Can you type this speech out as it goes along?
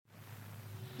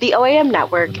The OAM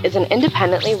Network is an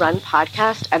independently run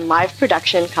podcast and live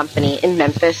production company in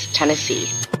Memphis, Tennessee.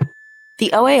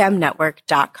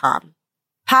 TheOAMNetwork.com.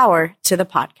 Power to the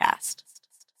podcast.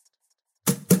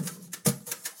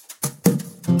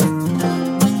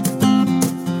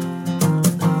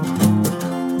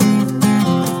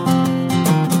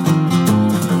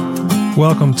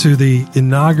 Welcome to the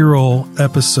inaugural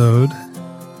episode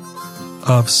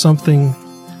of Something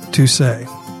to Say.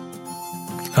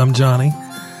 I'm Johnny,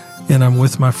 and I'm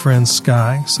with my friend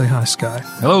Sky. Say hi, Sky.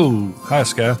 Hello. Hi,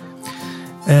 Sky.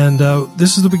 And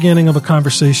this is the beginning of a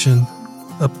conversation,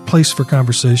 a place for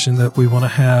conversation that we want to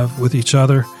have with each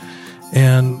other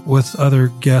and with other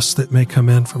guests that may come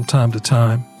in from time to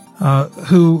time,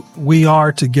 who we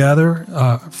are together,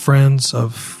 friends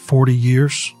of 40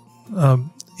 years,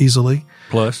 easily.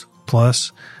 Plus.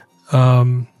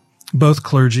 Both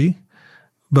clergy,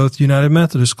 both United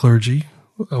Methodist clergy.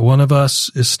 One of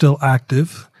us is still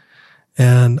active,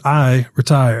 and I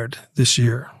retired this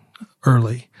year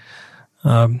early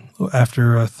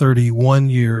after 31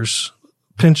 years,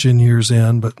 pension years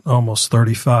in, but almost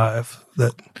 35.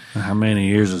 How many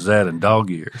years is that in dog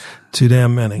years? Too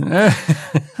damn many.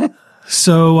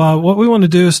 So what we want to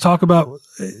do is talk about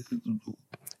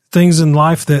things in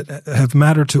life that have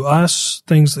mattered to us,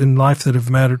 things in life that have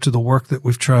mattered to the work that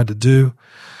we've tried to do,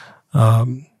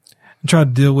 and try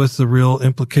to deal with the real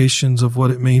implications of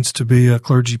what it means to be a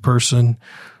clergy person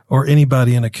or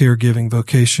anybody in a caregiving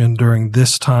vocation during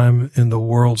this time in the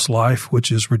world's life,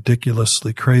 which is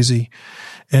ridiculously crazy,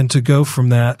 and to go from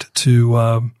that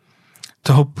to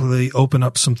hopefully open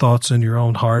up some thoughts in your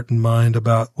own heart and mind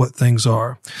about what things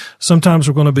are. Sometimes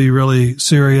we're going to be really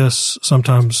serious.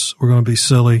 Sometimes we're going to be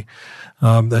silly.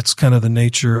 That's kind of the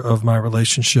nature of my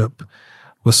relationship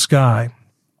with Sky.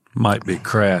 Might be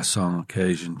crass on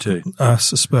occasion, too. I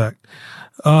suspect.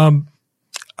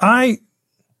 I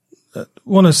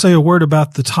want to say a word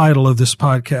about the title of this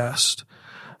podcast.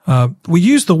 We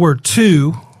use the word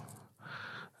two.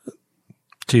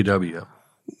 TW.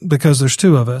 Because there's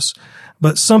two of us.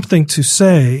 But something to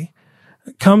say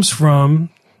comes from,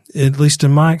 at least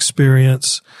in my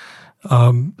experience,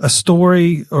 a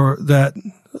story or that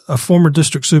a former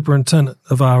district superintendent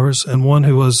of ours and one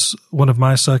who was one of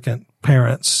my second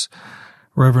parents,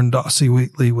 Reverend Dossie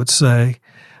Wheatley, would say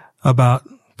about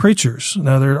preachers.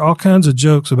 Now, there are all kinds of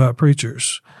jokes about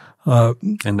preachers.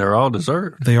 And they're all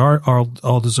deserved. They are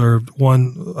all deserved.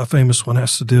 A famous one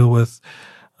has to deal with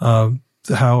how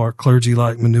our clergy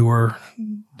like manure.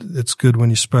 It's good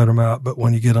when you spread them out, but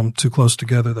when you get them too close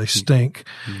together, they stink.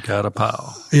 You got a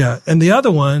pile. Yeah. And the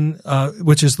other one,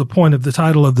 which is the point of the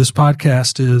title of this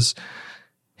podcast, is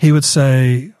he would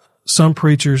say some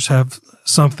preachers have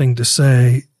something to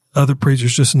say. Other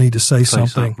preachers just need to say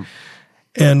something.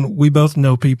 And we both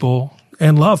know people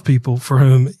and love people for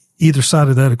whom either side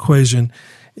of that equation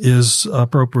is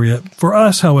appropriate. For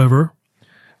us, however,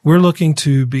 we're looking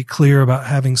to be clear about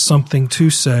having something to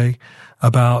say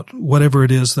about whatever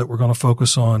it is that we're going to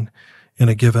focus on in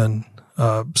a given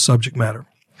subject matter.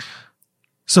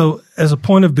 So as a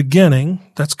point of beginning,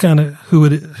 that's kind of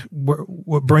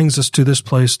what brings us to this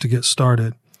place to get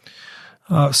started.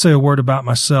 Say a word about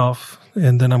myself,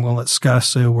 and then I'm going to let Sky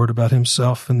say a word about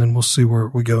himself, and then we'll see where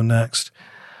we go next.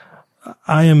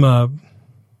 I am a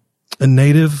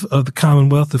native of the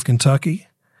Commonwealth of Kentucky,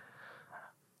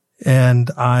 and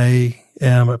I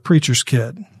am a preacher's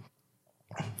kid.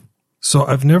 So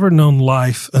I've never known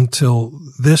life until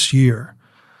this year.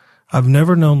 I've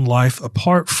never known life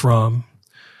apart from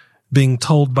being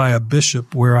told by a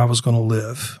bishop where I was going to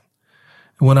live.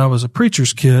 And when I was a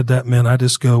preacher's kid, that meant I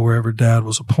just go wherever Dad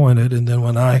was appointed. And then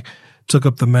when I took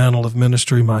up the mantle of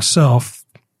ministry myself,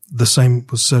 the same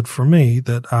was said for me,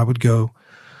 that I would go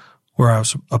where I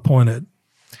was appointed.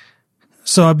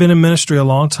 So I've been in ministry a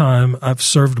long time. I've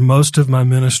served most of my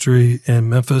ministry in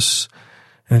Memphis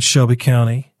and Shelby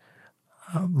County.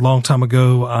 A long time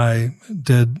ago, I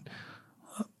did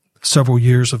several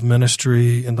years of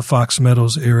ministry in the Fox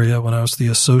Meadows area when I was the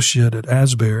associate at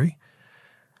Asbury.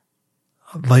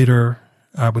 Later,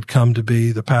 I would come to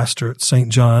be the pastor at St.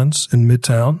 John's in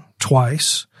Midtown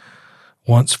twice,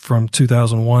 once from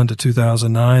 2001 to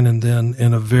 2009, and then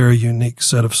in a very unique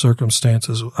set of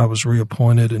circumstances, I was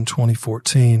reappointed in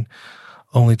 2014,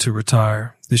 only to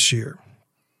retire this year.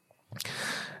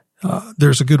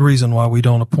 There's a good reason why we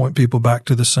don't appoint people back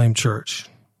to the same church.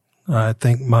 I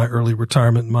think my early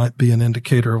retirement might be an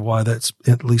indicator of why that's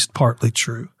at least partly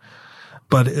true.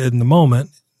 But in the moment,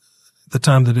 the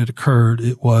time that it occurred,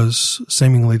 it was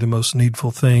seemingly the most needful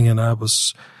thing, and I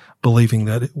was believing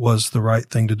that it was the right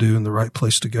thing to do and the right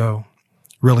place to go.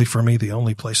 Really, for me, the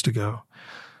only place to go.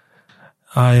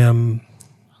 I am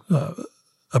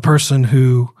a person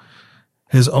who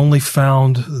has only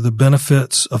found the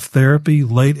benefits of therapy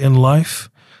late in life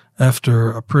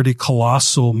after a pretty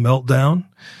colossal meltdown.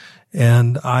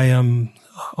 And I am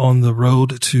on the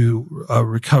road to a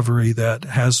recovery that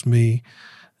has me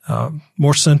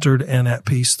more centered and at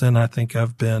peace than I think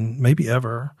I've been maybe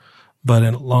ever, but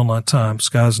in a long, long time.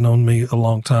 Sky's known me a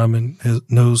long time and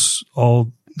knows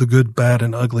all the good, bad,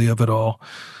 and ugly of it all.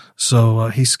 So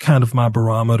he's kind of my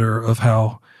barometer of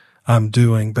how I'm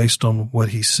doing based on what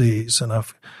he sees, and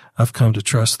I've come to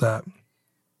trust that.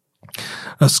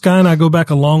 Sky and I go back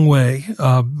a long way.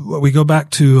 We go back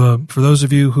to, for those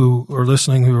of you who are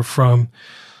listening who are from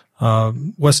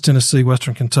West Tennessee,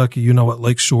 Western Kentucky, you know what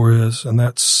Lakeshore is, and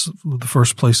that's the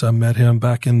first place I met him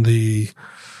back in the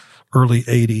early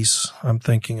 80s, I'm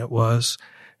thinking it was.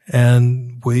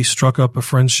 And we struck up a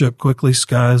friendship quickly.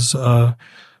 Sky's a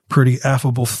pretty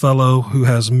affable fellow who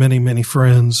has many, many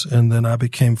friends, and then I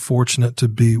became fortunate to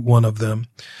be one of them.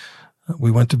 We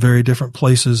went to very different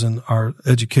places in our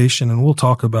education, and we'll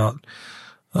talk about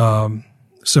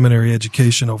seminary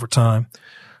education over time.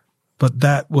 But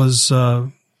that was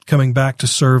coming back to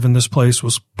serve in this place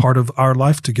was part of our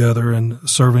life together, and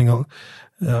serving,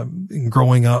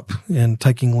 growing up and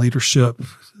taking leadership.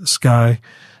 Sky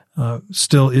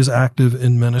still is active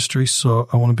in ministry, so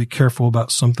I want to be careful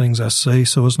about some things I say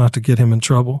so as not to get him in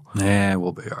trouble. Yeah,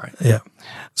 we'll be all right. Yeah.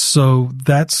 So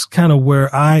that's kind of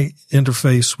where I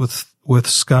interface with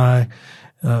Sky.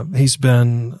 He's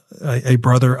been a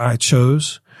brother I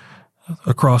chose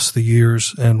across the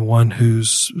years, and one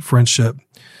whose friendship,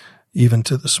 even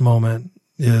to this moment,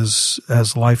 is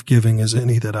as life-giving as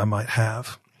any that I might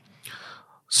have.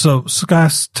 So, Sky,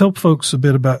 tell folks a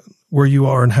bit about where you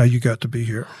are and how you got to be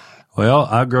here. Well,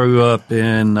 I grew up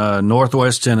in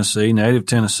northwest Tennessee, native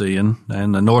Tennessean,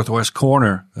 and the northwest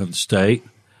corner of the state,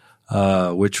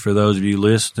 which for those of you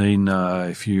listening,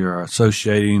 if you're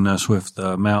associating us with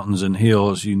the mountains and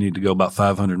hills, you need to go about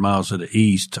 500 miles to the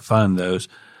east to find those.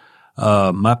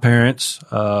 My parents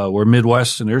were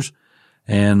Midwesterners,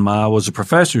 and I was a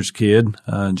professor's kid.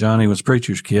 Johnny was a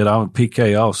preacher's kid. I was a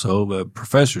PK also, but a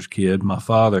professor's kid. My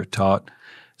father taught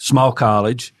small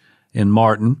college in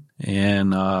Martin,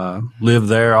 and lived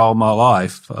there all my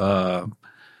life.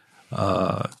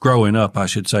 Growing up, I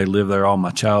should say, lived there all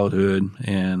my childhood,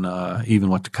 and even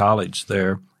went to college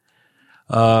there.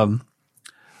 I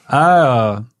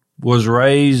was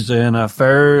raised in a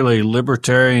fairly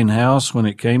libertarian house when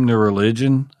it came to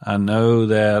religion. I know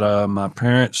that my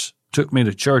parents took me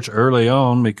to church early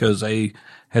on because they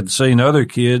had seen other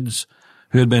kids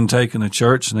who had been taken to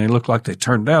church, and they looked like they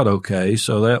turned out okay.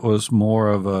 So that was more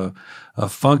of a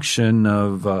function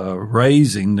of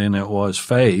raising than it was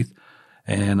faith.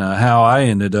 And how I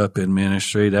ended up in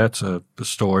ministry, that's a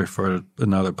story for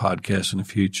another podcast in the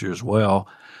future as well.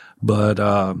 But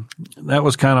that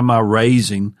was kind of my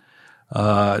raising.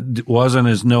 Wasn't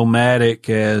as nomadic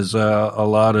as a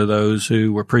lot of those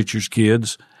who were preachers'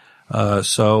 kids.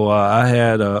 So I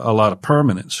had a lot of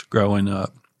permanence growing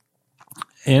up.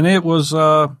 And it was,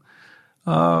 I'd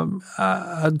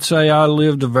say I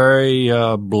lived a very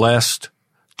blessed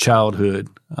childhood.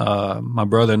 My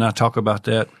brother and I talk about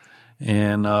that.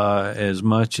 And as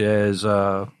much as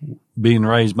being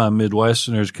raised by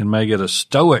Midwesterners can make it a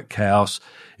stoic house,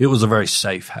 it was a very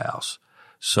safe house.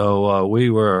 So we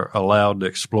were allowed to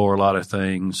explore a lot of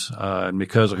things, and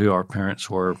because of who our parents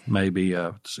were, maybe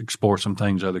explore some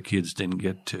things other kids didn't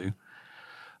get to.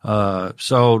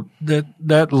 So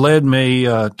that led me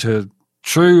to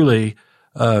truly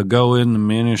go into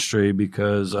ministry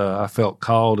because I felt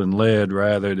called and led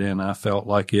rather than I felt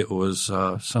like it was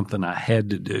something I had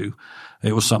to do.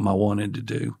 It was something I wanted to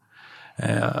do.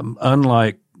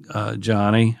 Unlike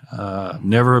Johnny,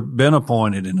 never been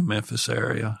appointed in the Memphis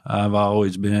area. I've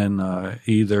always been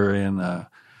either in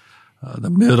the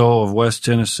middle of West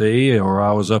Tennessee, or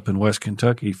I was up in West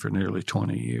Kentucky for nearly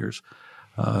 20 years.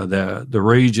 The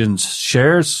regions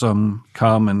share some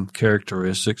common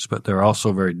characteristics, but they're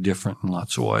also very different in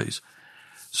lots of ways.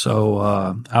 So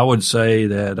I would say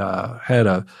that I had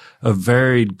a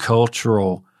varied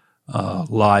cultural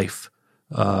life,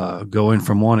 going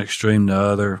from one extreme to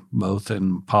other, both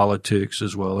in politics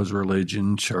as well as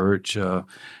religion, church,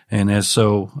 and as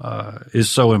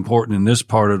is so important in this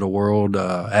part of the world,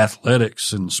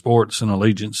 athletics and sports and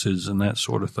allegiances and that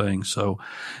sort of thing. So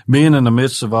being in the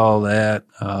midst of all that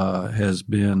has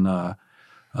been a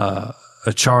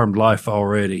charmed life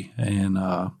already, and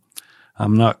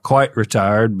I'm not quite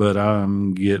retired, but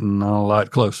I'm getting a lot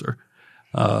closer.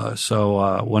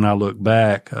 So when I look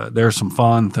back, there are some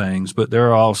fun things, but there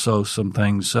are also some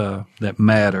things that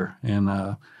matter.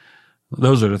 And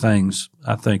those are the things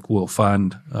I think we'll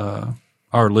find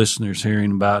our listeners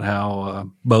hearing about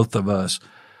how both of us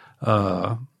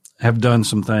have done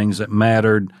some things that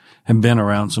mattered, have been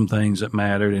around some things that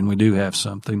mattered, and we do have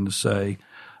something to say.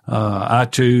 I,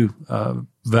 too,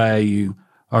 value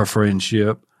our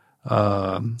friendship.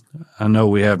 I know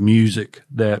we have music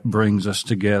that brings us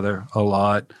together a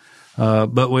lot,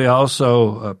 but we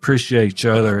also appreciate each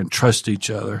other and trust each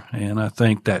other. And I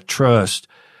think that trust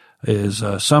is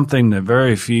something that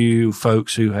very few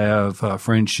folks who have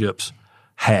friendships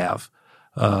have.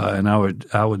 And I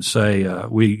would say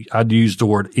I'd use the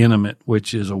word intimate,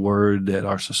 which is a word that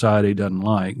our society doesn't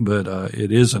like, but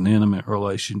it is an intimate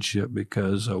relationship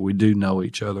because we do know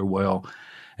each other well,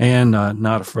 and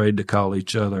not afraid to call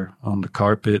each other on the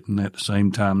carpet, and at the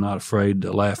same time not afraid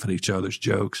to laugh at each other's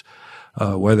jokes,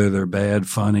 whether they're bad,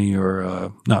 funny,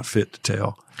 or not fit to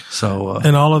tell. So,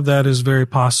 and all of that is very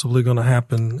possibly going to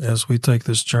happen as we take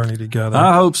this journey together.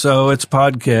 I hope so. It's a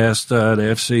podcast. The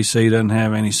FCC doesn't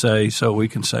have any say, so we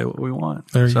can say what we want.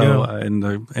 There you go.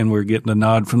 And we're getting a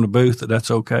nod from the booth that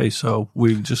that's okay. So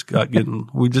we've just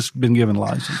been given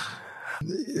license.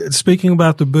 Speaking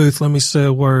about the booth, let me say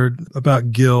a word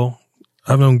about Gil.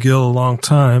 I've known Gil a long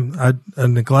time. I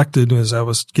neglected as I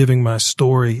was giving my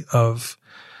story of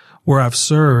where I've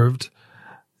served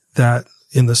that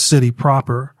in the city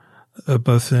proper,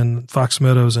 both in Fox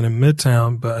Meadows and in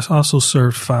Midtown, but I also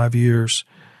served 5 years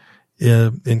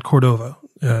in Cordova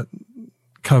at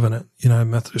Covenant United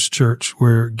Methodist Church,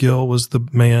 where Gil was the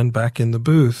man back in the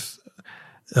booth.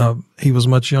 He was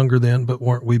much younger then, but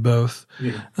weren't we both?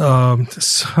 Yeah.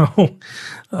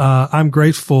 I'm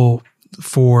grateful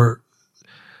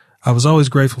I was always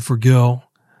grateful for Gil.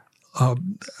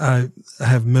 I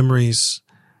have memories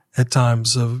at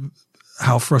times of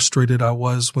how frustrated I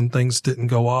was when things didn't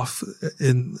go off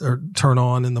or turn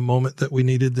on in the moment that we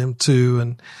needed them to.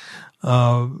 And,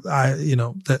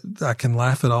 that I can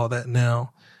laugh at all that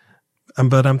now.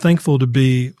 But I'm thankful to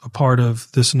be a part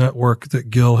of this network that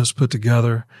Gil has put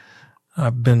together.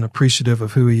 I've been appreciative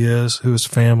of who he is, who his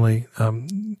family.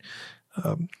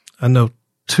 I know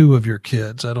 2 of your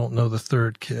kids. I don't know the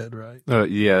 3rd kid, right?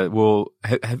 Yeah. Well,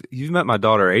 have you met my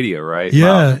daughter Adia, right?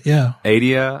 Yeah, yeah.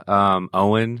 Adia,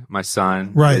 Owen, my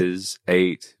son, right, is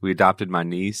 8. We adopted my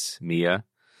niece Mia,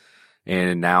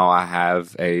 and now I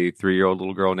have a 3-year-old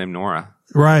little girl named Nora.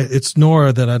 Right. It's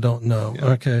Nora that I don't know. Yeah.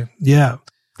 Okay. Yeah.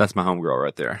 That's my homegirl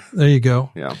right there. There you go.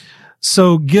 Yeah.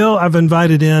 So Gil, I've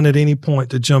invited in at any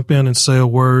point to jump in and say a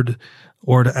word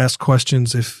or to ask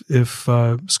questions if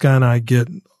Sky and I get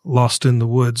lost in the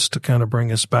woods, to kind of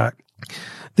bring us back.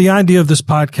 The idea of this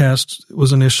podcast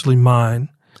was initially mine.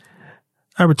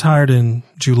 I retired in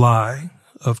July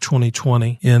of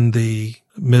 2020 in the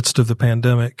midst of the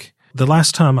pandemic. The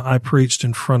last time I preached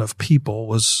in front of people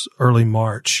was early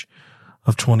March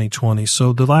of 2020.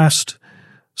 So the last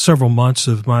several months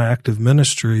of my active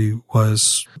ministry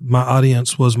was my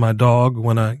audience was my dog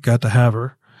when I got to have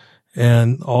her,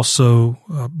 and also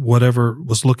whatever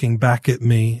was looking back at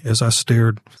me as I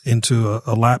stared into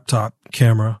a laptop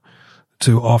camera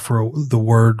to offer the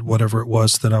word, whatever it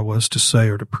was that I was to say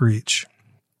or to preach.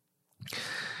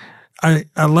 I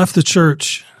left the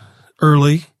church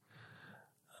early,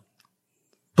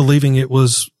 believing it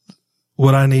was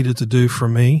what I needed to do for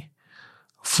me,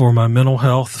 for my mental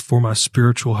health, for my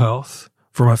spiritual health,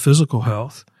 for my physical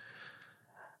health.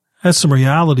 I had some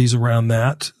realities around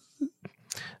that.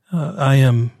 I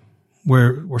am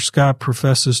where Scott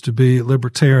professes to be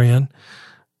libertarian.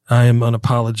 I am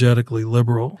unapologetically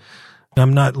liberal.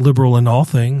 I'm not liberal in all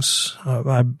things.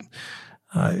 I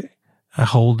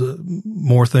hold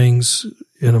more things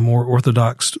in a more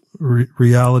orthodox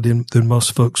reality than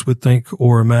most folks would think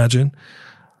or imagine.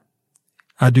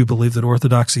 I do believe that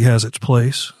orthodoxy has its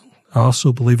place. I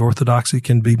also believe orthodoxy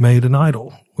can be made an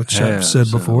idol, which I've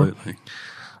said before.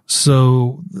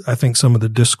 So I think some of the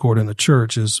discord in the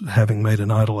church is having made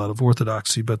an idol out of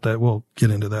orthodoxy, but we'll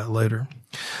get into that later.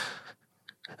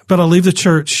 But I leave the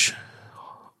church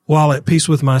while at peace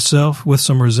with myself, with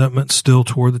some resentment still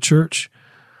toward the church,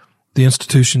 the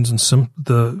institutions and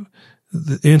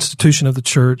the institution of the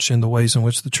church and the ways in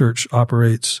which the church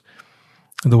operates,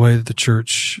 the way that the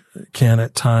church can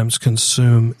at times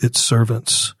consume its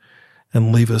servants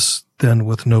and leave us then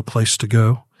with no place to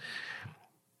go.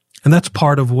 And that's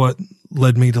part of what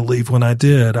led me to leave when I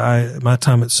did. My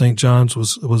time at St. John's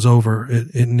was over.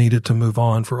 It needed to move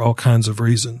on for all kinds of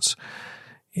reasons.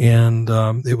 And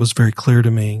it was very clear to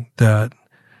me that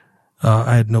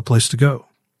I had no place to go.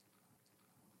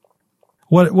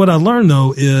 What I learned,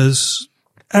 though, is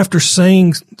after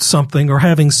saying something or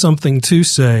having something to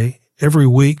say every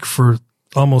week for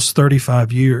almost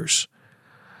 35 years,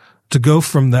 to go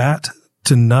from that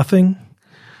to nothing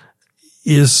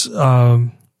is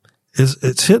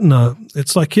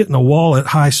it's like hitting a wall at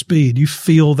high speed. You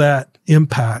feel that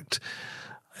impact.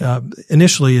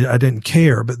 Initially I didn't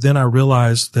care, but then I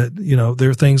realized that, there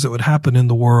are things that would happen in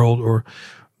the world or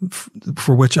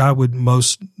for which I would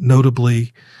most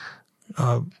notably,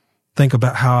 think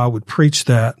about how I would preach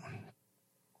that.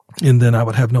 And then I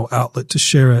would have no outlet to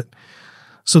share it.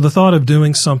 So the thought of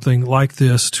doing something like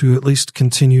this to at least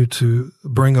continue to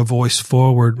bring a voice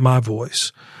forward, my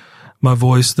voice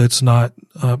that's not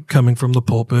coming from the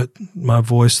pulpit, my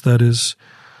voice that is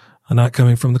not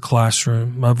coming from the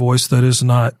classroom, my voice that is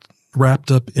not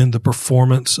wrapped up in the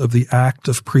performance of the act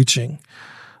of preaching,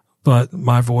 but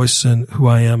my voice and who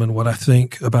I am and what I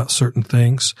think about certain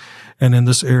things. And in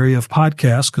this area of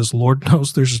podcasts, because Lord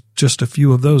knows there's just a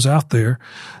few of those out there,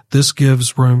 this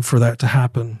gives room for that to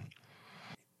happen.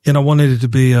 And I wanted it to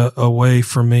be a way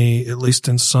for me, at least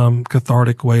in some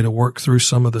cathartic way, to work through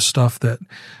some of the stuff that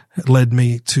led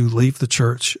me to leave the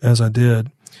church as I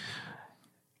did.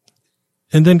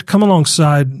 And then come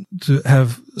alongside to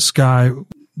have Sky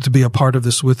to be a part of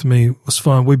this with me was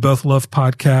fun. We both love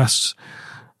podcasts.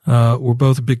 We're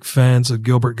both big fans of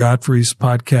Gilbert Gottfried's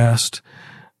podcast.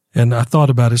 And I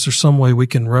thought about, is there some way we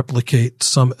can replicate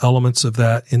some elements of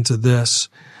that into this?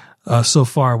 So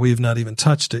far, we've not even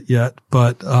touched it yet,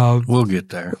 but we'll get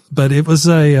there. But it was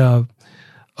a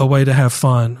way to have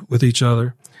fun with each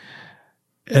other,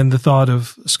 and the thought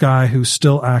of Sky, who's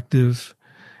still active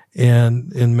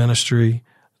and in ministry,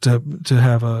 to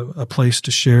have a place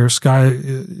to share. Sky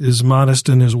is modest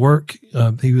in his work.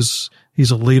 He's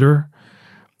a leader.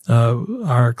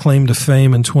 Our claim to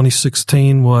fame in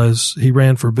 2016 was he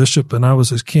ran for bishop, and I was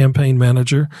his campaign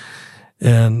manager.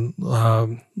 And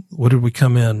what did we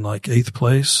come in, like 8th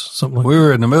place, something like that? We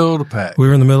were in the middle of the pack. We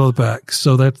were in the middle of the pack,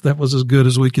 so that was as good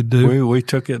as we could do. We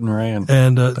took it and ran.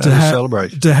 And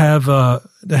celebration. to have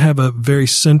a very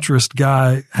centrist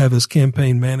guy have his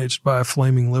campaign managed by a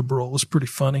flaming liberal was pretty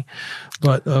funny.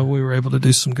 But we were able to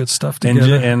do some good stuff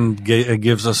together. And it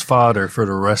gives us fodder for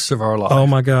the rest of our life. Oh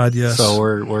my God, yes. So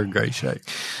we're in great shape.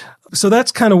 So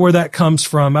that's kind of where that comes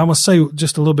from. I want to say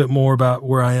just a little bit more about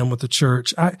where I am with the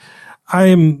church. I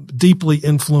am deeply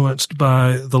influenced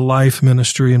by the life,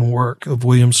 ministry, and work of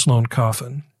William Sloane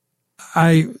Coffin.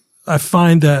 I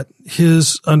find that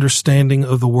his understanding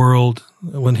of the world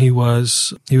when he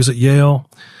was at Yale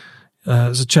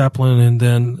as a chaplain, and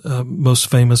then most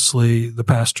famously the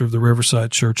pastor of the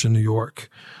Riverside Church in New York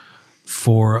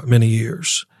for many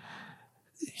years.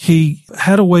 He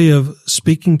had a way of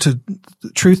speaking to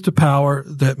truth to power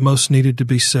that most needed to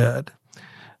be said.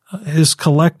 His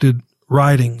collected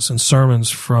writings and sermons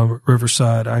from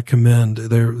Riverside, I commend.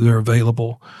 They're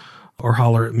available, or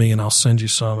holler at me and I'll send you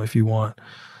some if you want.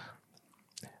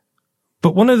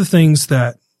 But one of the things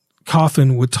that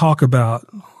Coffin would talk about,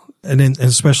 and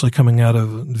especially coming out of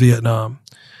Vietnam,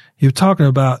 he was talking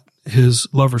about his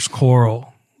lover's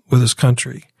quarrel with his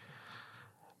country.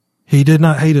 He did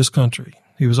not hate his country.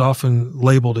 He was often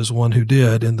labeled as one who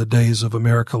did in the days of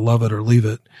America, love it or leave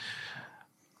it.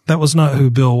 That was not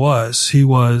who Bill was. He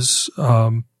was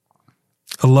a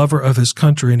lover of his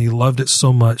country, and he loved it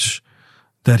so much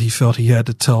that he felt he had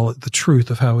to tell it the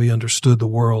truth of how he understood the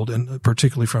world, and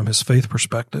particularly from his faith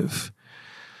perspective.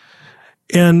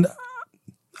 And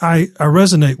I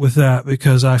resonate with that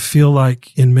because I feel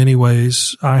like in many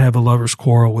ways I have a lover's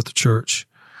quarrel with the church.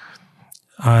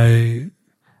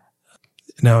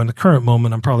 Now, in the current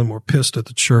moment, I'm probably more pissed at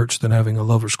the church than having a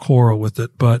lover's quarrel with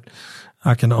it, but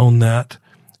I can own that.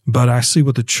 But I see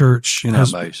what the church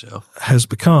has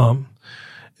become,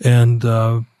 and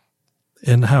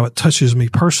how it touches me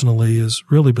personally is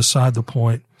really beside the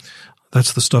point.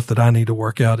 That's the stuff that I need to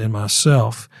work out in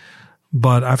myself.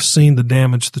 But I've seen the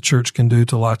damage the church can do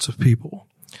to lots of people.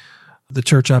 The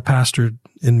church I pastored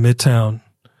in Midtown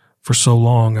for so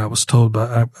long, I was told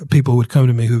by people who would come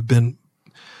to me who've been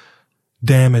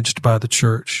damaged by the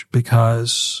church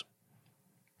because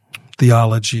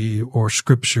theology or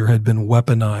scripture had been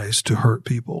weaponized to hurt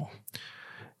people.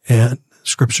 And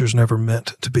scripture's never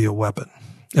meant to be a weapon,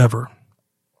 ever.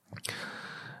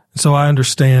 So I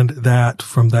understand that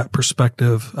from that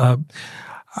perspective.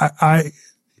 I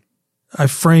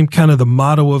frame kind of the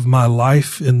motto of my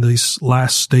life in these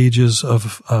last stages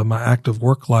of my active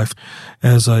work life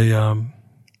as a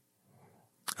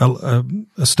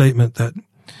statement that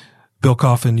Bill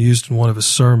Coffin used in one of his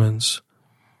sermons,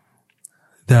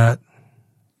 that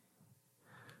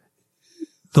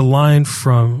the line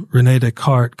from René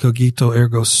Descartes, cogito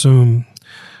ergo sum,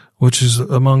 which is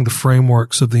among the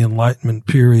frameworks of the Enlightenment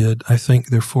period, I think,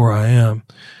 therefore I am,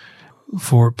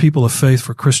 for people of faith,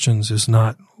 for Christians, is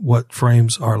not what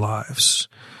frames our lives.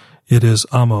 It is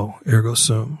amo, ergo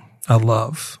sum. I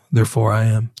love, therefore I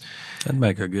am. That'd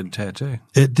make a good tattoo.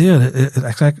 It did.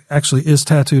 It actually is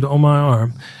tattooed on my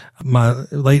arm.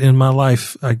 Late in my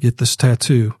life, I get this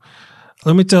tattoo.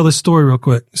 Let me tell this story real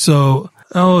quick. So,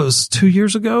 it was 2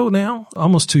 years ago now,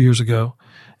 almost 2 years ago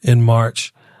in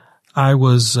March. I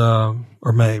was,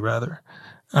 or May rather.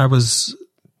 I've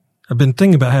been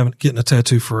thinking about getting a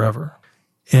tattoo forever.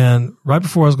 And right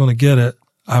before I was going to get it,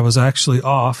 I was actually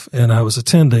off and I was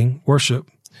attending worship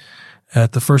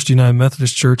at the First United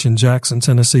Methodist Church in Jackson,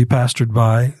 Tennessee, pastored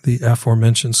by the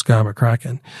aforementioned Sky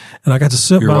McCracken. And I got to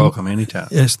sit You're welcome anytime.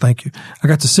 Yes, thank you. I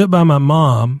got to sit by my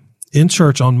mom in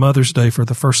church on Mother's Day for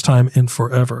the first time in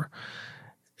forever.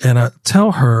 And I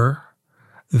tell her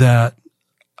that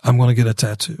I'm going to get a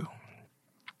tattoo.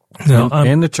 Now,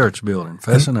 in the church building,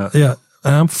 fessing up. Yeah.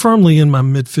 And I'm firmly in my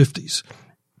mid-50s.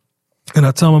 And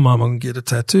I tell my mom I'm going to get a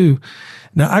tattoo.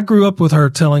 Now, I grew up with her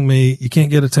telling me you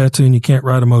can't get a tattoo and you can't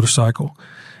ride a motorcycle.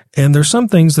 And there's some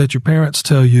things that your parents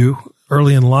tell you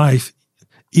early in life,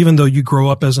 even though you grow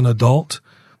up as an adult,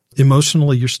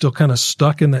 emotionally, you're still kind of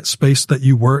stuck in that space that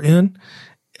you were in.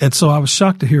 And so I was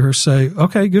shocked to hear her say,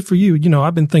 okay, good for you. You know,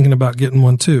 I've been thinking about getting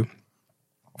one too.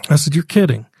 I said, you're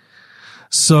kidding.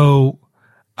 So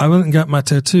I went and got my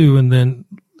tattoo, and then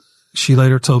she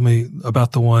later told me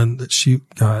about the one that she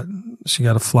got. She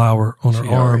got a flower on her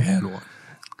arm. She had one.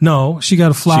 No, she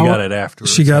got a flower. She got it after.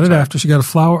 She got it after. She got a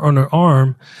flower on her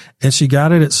arm, and she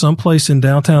got it at some place in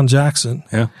downtown Jackson.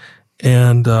 Yeah.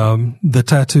 And the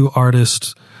tattoo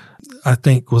artist, I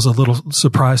think, was a little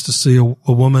surprised to see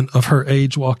a woman of her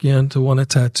age walk in to want a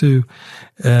tattoo.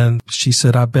 And she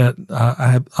said, I bet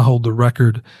I hold the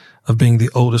record of being the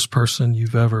oldest person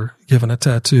you've ever given a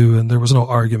tattoo. And there was no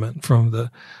argument from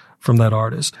that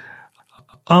artist.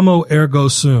 Amo ergo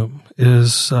sum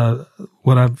is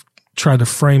what I've tried to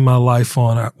frame my life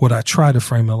on, what I try to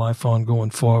frame my life on going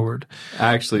forward.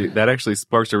 That actually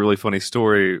sparks a really funny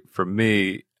story for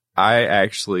me. I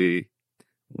actually,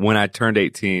 when I turned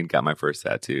 18, got my first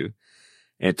tattoo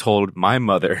and told my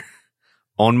mother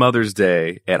on Mother's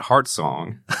Day at Heart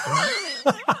Song.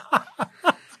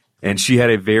 And she had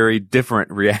a very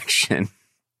different reaction.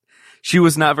 She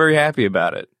was not very happy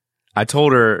about it. I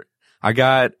told her,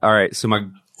 so my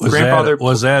grandfather.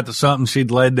 Was that something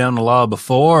she'd laid down the law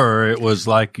before, or it was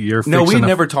like you're fixing No, we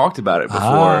never talked about it before.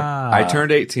 Ah. I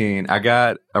turned 18. I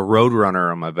got a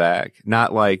Roadrunner on my back.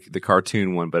 Not like the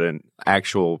cartoon one, but an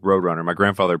actual Roadrunner. My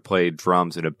grandfather played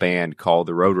drums in a band called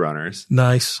the Roadrunners.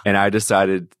 Nice. And I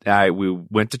decided, we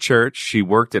went to church. She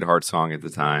worked at Heart Song at the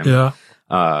time. Yeah.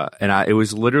 It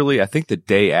was literally, I think the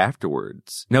day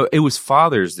afterwards. No, it was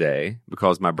Father's Day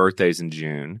because my birthday's in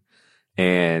June.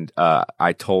 And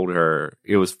I told her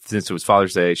since it was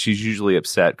Father's Day, she's usually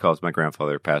upset because my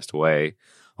grandfather passed away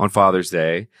on Father's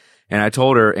Day. And I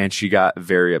told her, and she got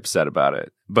very upset about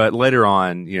it. But later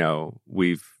on,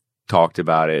 we've talked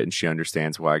about it, and she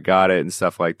understands why I got it and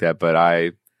stuff like that. But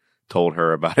I told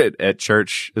her about it at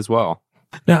church as well.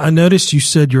 Now, I noticed you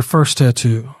said your first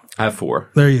tattoo. I have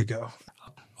 4. There you go.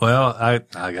 Well, I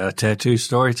got a tattoo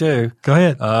story too. Go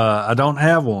ahead. I don't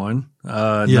have one,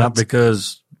 not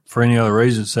because for any other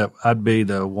reason except I'd be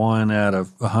the one out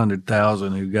of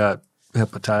 100,000 who got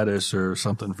hepatitis or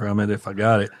something from it if I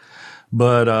got it.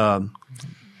 But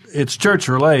it's church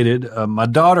related. My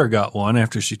daughter got one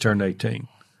after she turned 18.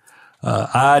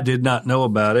 I did not know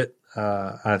about it.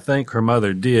 I think her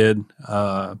mother did.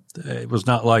 It was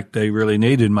not like they really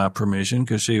needed my permission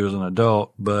because she was an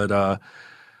adult, but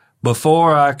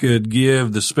before I could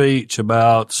give the speech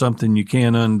about something you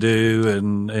can't undo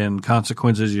and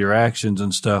consequences of your actions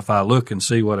and stuff, I look and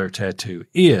see what her tattoo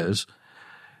is,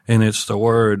 and it's the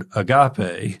word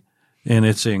agape, and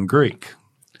it's in Greek.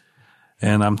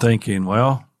 And I'm thinking,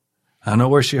 well, I know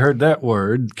where she heard that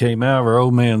word came out of her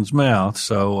old man's mouth,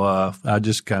 so I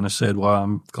just kind of said, well,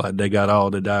 I'm glad they got all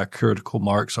the diacritical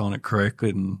marks on it correctly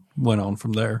and went on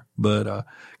from there. But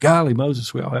golly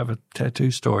Moses, we all have a tattoo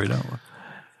story, don't we?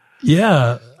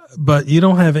 Yeah, but you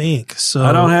don't have ink, so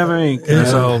I don't have ink,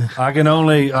 so I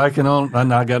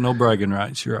got no bragging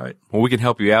rights. You're right. Well, we can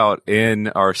help you out in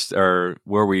our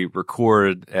where we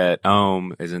record at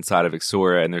Ohm is inside of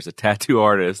Exora, and there's a tattoo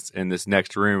artist in this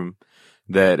next room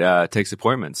that takes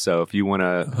appointments. So if you want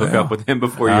to hook up with him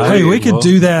before you leave, we could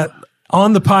do that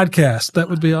on the podcast. That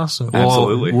would be awesome.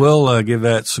 Absolutely. We'll give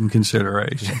that some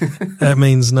consideration. That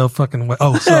means no fucking way.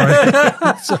 Oh, sorry.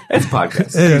 It's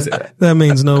podcast. Yeah, that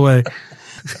means no way.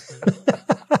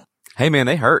 Hey, man,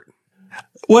 they hurt.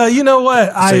 Well, you know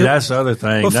what? See, that's the other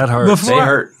thing. That hurts.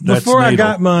 Before I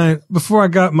got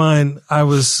mine, I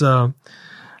was,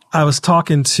 I was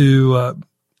talking to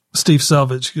Steve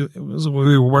Selvage. We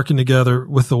were working together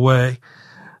with The Way,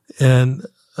 and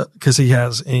because he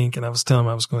has ink, and I was telling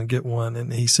him I was going to get one,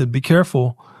 and he said, "Be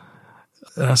careful."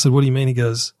 And I said, "What do you mean?" He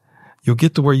goes, "You'll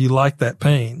get to where you like that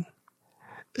pain,"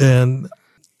 and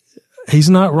he's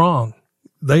not wrong.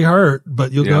 They hurt,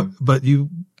 but you'll go. But you.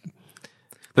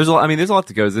 There's a lot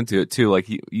that goes into it too. Like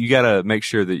you got to make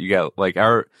sure that you got like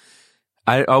I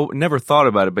never thought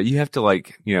about it, but you have to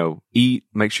like, eat,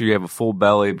 make sure you have a full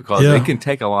belly because it can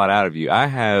take a lot out of you. I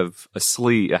have a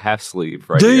half sleeve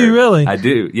right here. Do you really? I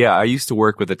do. Yeah. I used to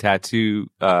work with a tattoo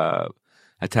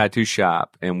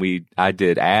shop, and I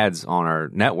did ads on our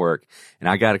network, and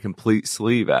I got a complete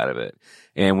sleeve out of it.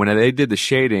 And when they did the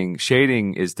shading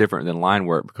is different than line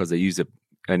work because they use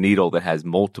a needle that has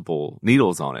multiple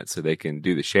needles on it so they can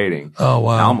do the shading. Oh,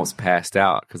 wow. I almost passed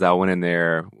out because I went in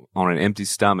there on an empty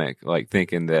stomach, like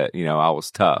thinking that, I was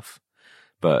tough.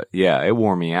 But yeah, it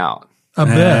wore me out. I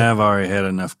bet. I've already had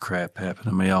enough crap happen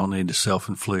to me. I'll need to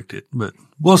self-inflict it, but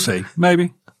we'll see.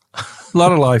 Maybe. A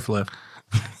lot of life left.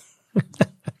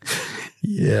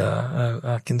 Yeah,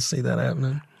 I can see that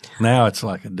happening. Now it's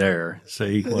like a dare.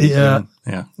 See? Yeah.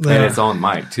 Yeah. And it's on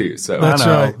mic too. So That's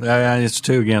I know. right. It's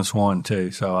 2 against 1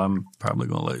 too. So I'm probably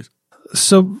going to lose.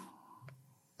 So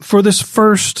for this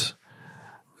first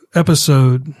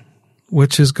episode,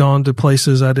 which has gone to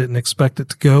places I didn't expect it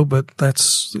to go, but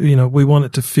that's, we want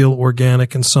it to feel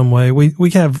organic in some way.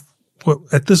 We have,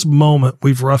 at this moment,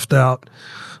 we've roughed out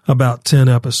about 10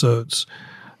 episodes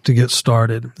to get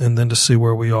started and then to see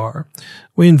where we are.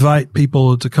 We invite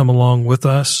people to come along with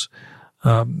us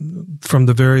from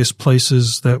the various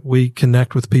places that we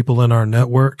connect with people in our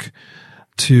network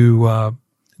to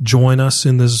join us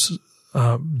in this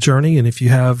journey. And if you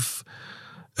have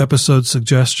episode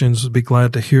suggestions, we'd be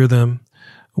glad to hear them.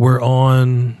 We're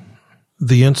on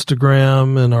the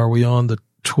Instagram, and are we on the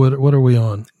Twitter? What are we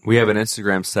on? We have an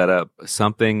Instagram set up,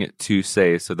 Something to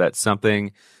Say. So that's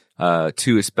something.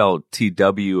 To is spelled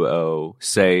TWO,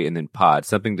 say, and then pod.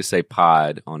 Something to Say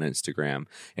pod on Instagram.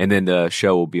 And then the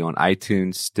show will be on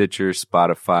iTunes, Stitcher,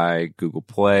 Spotify, Google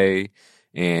Play,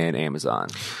 and Amazon.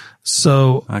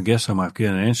 So I guess I might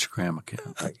get an Instagram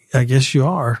account. I guess you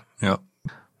are. Yep.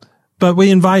 But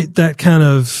we invite that kind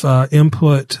of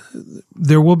input.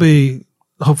 There will be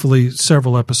hopefully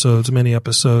many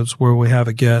episodes where we have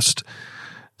a guest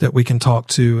that we can talk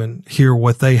to and hear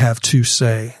what they have to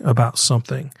say about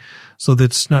something. So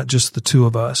that's not just the two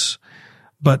of us.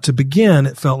 But to begin,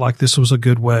 it felt like this was a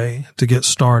good way to get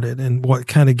started, and what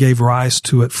kind of gave rise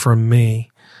to it from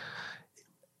me.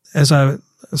 As I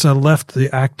left the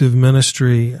active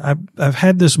ministry, I've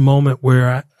had this moment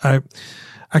where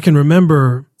I can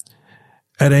remember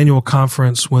at annual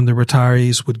conference when the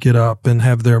retirees would get up and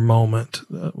have their moment,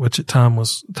 which at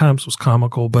times was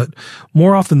comical, but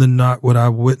more often than not, what I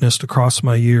witnessed across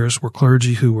my years were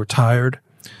clergy who were tired,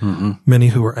 many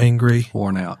who were angry,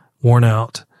 worn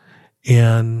out,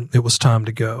 and it was time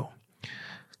to go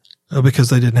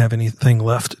because they didn't have anything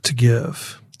left to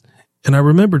give. And I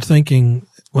remembered thinking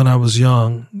when I was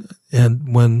young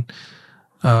and when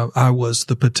I was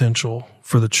the potential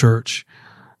for the church,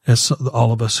 as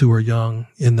all of us who are young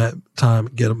in that time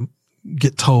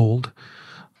get told.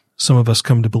 Some of us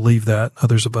come to believe that.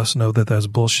 Others of us know that that's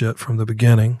bullshit from the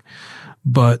beginning.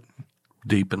 But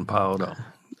deep and piled up.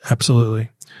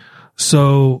 Absolutely.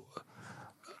 So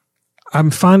I'm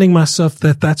finding myself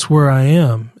that's where I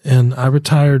am, and I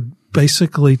retired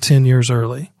basically 10 years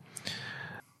early.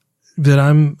 That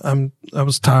I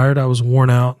was tired, I was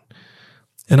worn out.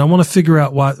 And I want to figure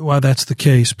out why that's the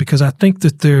case, because I think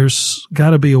that there's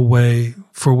got to be a way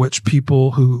for which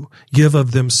people who give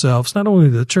of themselves, not only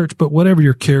to the church, but whatever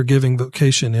your caregiving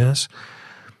vocation is,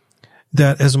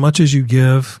 that as much as you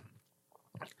give,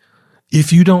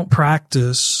 if you don't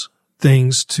practice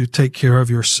things to take care of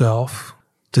yourself,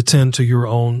 to tend to your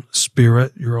own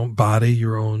spirit, your own body,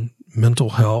 your own mental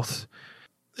health,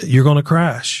 you're going to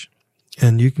crash.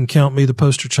 And you can count me the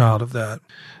poster child of that.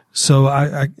 So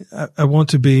I want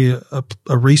to be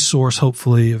a resource,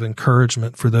 hopefully, of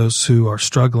encouragement for those who are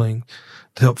struggling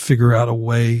to help figure out a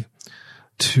way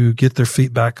to get their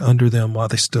feet back under them while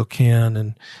they still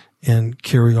can and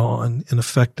carry on an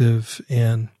effective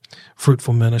and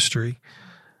fruitful ministry.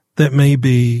 That may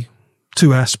be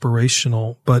too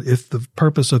aspirational, but if the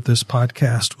purpose of this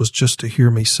podcast was just to hear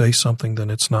me say something, then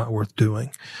it's not worth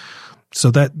doing.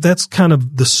 So that's kind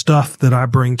of the stuff that I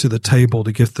bring to the table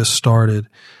to get this started.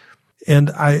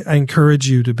 And I encourage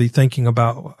you to be thinking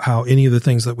about how any of the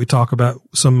things that we talk about,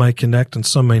 some may connect and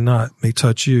some may not, may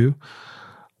touch you.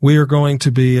 We are going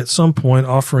to be at some point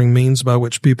offering means by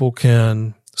which people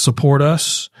can support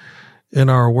us in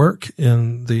our work,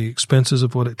 in the expenses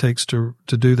of what it takes to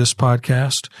do this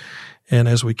podcast, and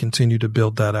as we continue to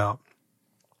build that out.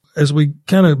 As we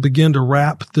kind of begin to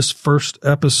wrap this first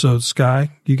episode,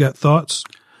 Sky, you got thoughts?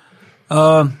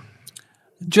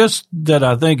 Just that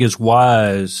I think it's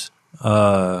wise,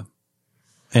 and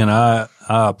I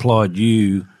applaud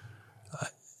you,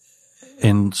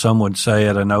 and some would say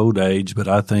at an old age, but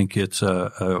I think it's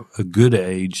a good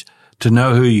age to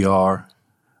know who you are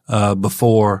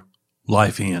before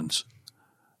life ends.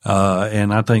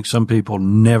 And I think some people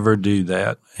never do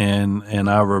that. And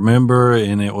I remember,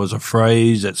 and it was a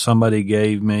phrase that somebody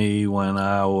gave me when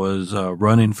I was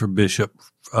running for bishop,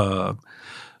 the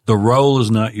role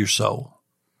is not your soul.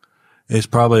 It's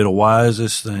probably the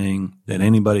wisest thing that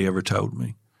anybody ever told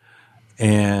me.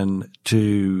 And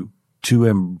to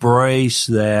embrace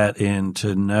that and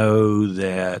to know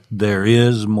that there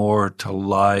is more to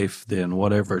life than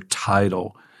whatever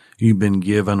title you've been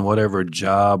given, whatever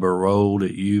job or role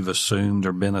that you've assumed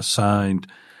or been assigned,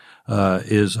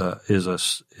 is a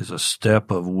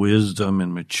step of wisdom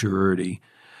and maturity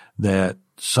that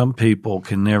some people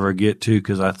can never get to,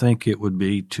 because I think it would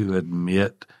be to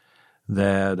admit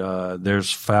that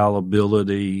there's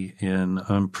fallibility and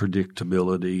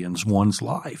unpredictability in one's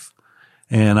life.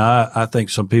 And I think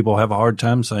some people have a hard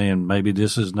time saying maybe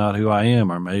this is not who I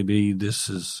am, or maybe this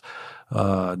is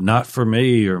not for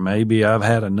me, or maybe I've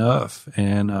had enough.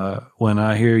 And when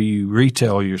I hear you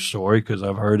retell your story, because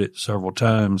I've heard it several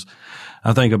times,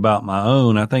 I think about my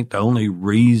own. I think the only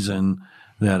reason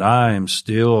that I am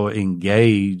still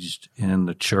engaged in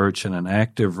the church in an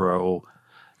active role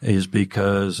is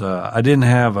because I didn't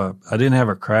have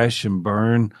a crash and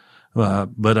burn,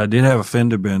 but I did have a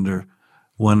fender bender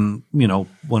when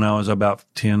I was about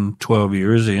 10, 12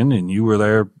 years in, and you were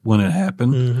there when it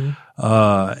happened.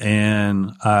 Mm-hmm.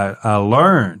 And I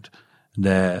learned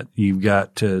that you've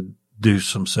got to do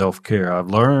some self-care.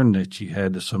 I've learned that you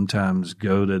had to sometimes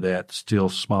go to that still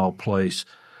small place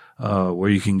where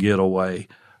you can get away.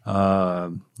 If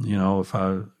I'm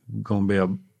going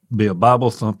to be a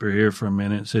Bible thumper here for a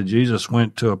minute, it said Jesus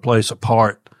went to a place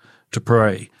apart to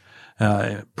pray.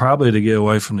 Probably to get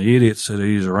away from the idiots that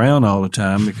he's around all the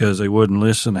time, because they wouldn't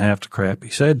listen to half the crap he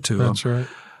said to them. That's right.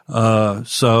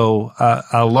 So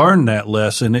I learned that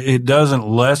lesson. It doesn't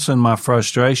lessen my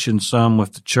frustration some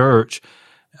with the church,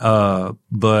 but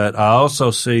I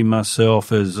also see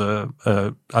myself as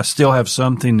I still have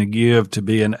something to give, to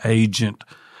be an agent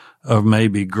of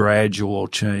maybe gradual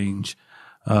change.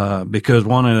 Because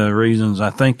one of the reasons I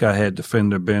think I had the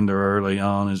fender bender early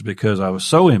on is because I was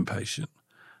so impatient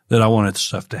that I wanted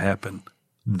stuff to happen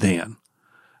then.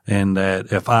 And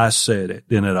that if I said it,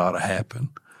 then it ought to happen,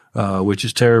 which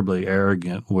is terribly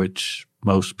arrogant, which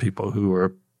most people who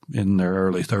are in their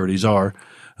early 30s are.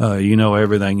 You know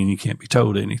everything and you can't be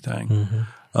told anything.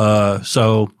 Mm-hmm.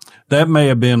 So that may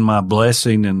have been my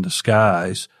blessing in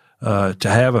disguise, to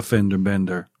have a fender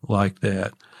bender like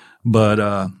that.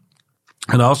 But,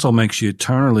 it also makes you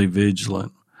eternally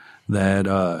vigilant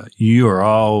that you are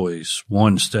always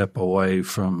one step away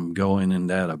from going in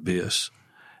that abyss.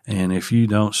 And if you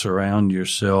don't surround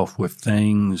yourself with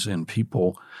things and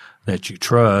people that you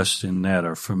trust and that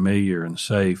are familiar and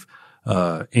safe,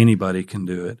 anybody can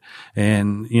do it.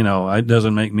 And, it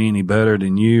doesn't make me any better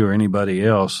than you or anybody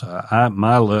else.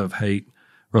 My love-hate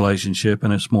relationship,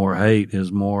 and it's more hate,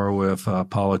 is more with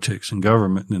politics and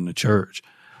government than the church.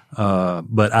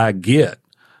 But I get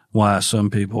why some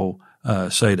people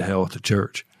say to hell with the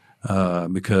church,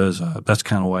 because that's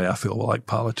kind of the way I feel like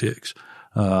politics.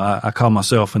 I call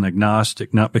myself an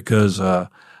agnostic, not because I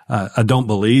don't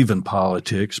believe in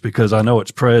politics, because I know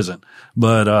it's present,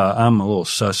 but I'm a little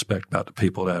suspect about the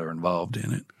people that are involved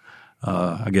in it.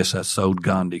 I guess that's the old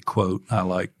Gandhi quote, I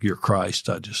like your Christ,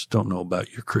 I just don't know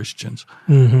about your Christians.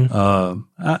 Mm-hmm.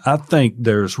 I think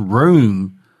there's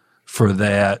room for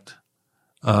that.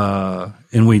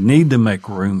 And we need to make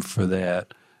room for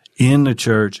that in the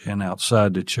church and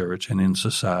outside the church and in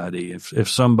society. If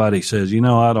somebody says,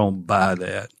 I don't buy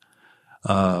that,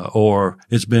 or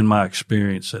it's been my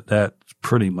experience that that's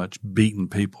pretty much beating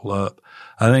people up,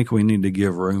 I think we need to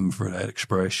give room for that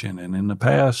expression. And in the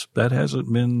past, that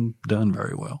hasn't been done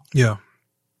very well. Yeah.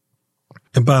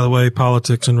 And by the way,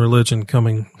 politics and religion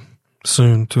coming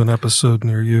soon to an episode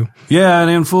near you. Yeah,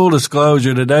 and in full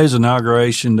disclosure, today's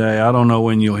Inauguration Day. I don't know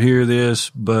when you'll hear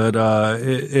this, but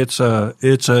it's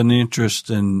an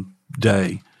interesting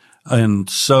day in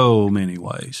so many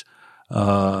ways.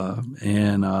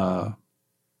 And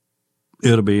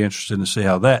it'll be interesting to see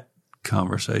how that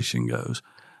conversation goes.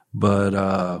 But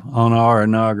on our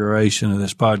inauguration of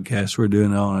this podcast, we're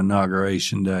doing it on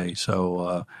Inauguration Day.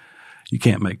 So You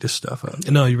can't make this stuff up.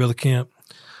 No, you really can't.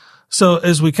 So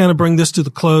as we kind of bring this to the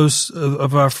close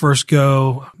of our first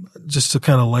go, just to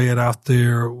kind of lay it out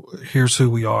there, here's who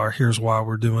we are. Here's why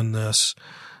we're doing this.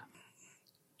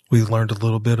 We learned a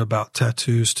little bit about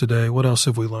tattoos today. What else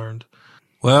have we learned?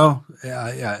 Well,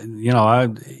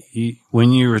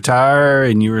 when you retire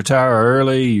and you retire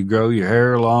early, you grow your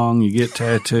hair long, you get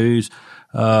tattoos.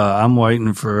 I'm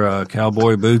waiting for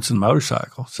cowboy boots and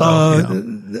motorcycle. So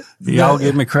y'all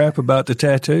give me crap about the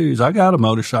tattoos. I got a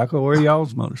motorcycle. Where are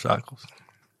y'all's motorcycles?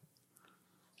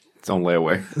 It's on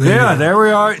layaway. Yeah, there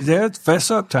we are. Yeah, it's fess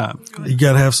up time. You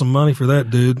got to have some money for that,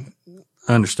 dude.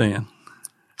 Understand.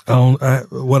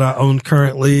 What I own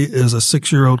currently is a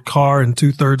 6-year-old car and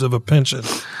 2/3 of a pension.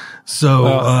 So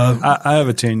I have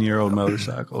a 10-year-old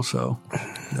motorcycle. So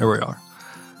there we are.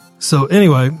 So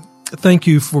anyway, thank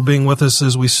you for being with us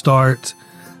as we start.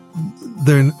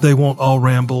 They won't all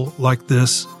ramble like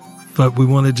this, but we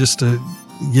wanted just to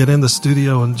get in the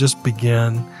studio and just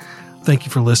begin. Thank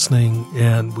you for listening,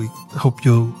 and we hope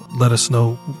you'll let us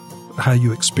know how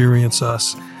you experience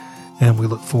us, and we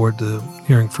look forward to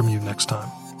hearing from you next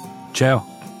time. Ciao.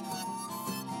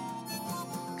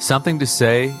 Something to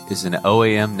Say is an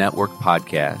OAM Network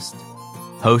podcast,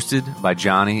 hosted by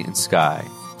Johnny and Sky,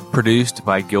 produced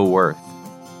by Gil Worth,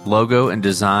 logo and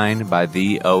design by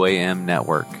the OAM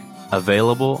Network,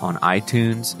 available on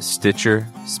iTunes, Stitcher,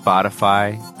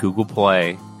 Spotify, Google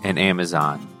Play, and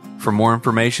Amazon. For more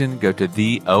information, go to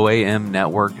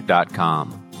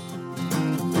theoamnetwork.com.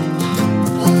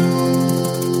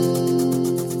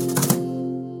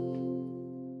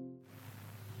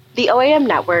 The OAM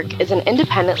Network is an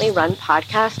independently run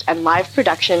podcast and live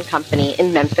production company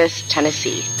in Memphis,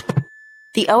 Tennessee.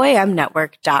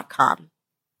 TheOAMnetwork.com.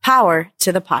 Power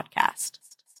to the podcast.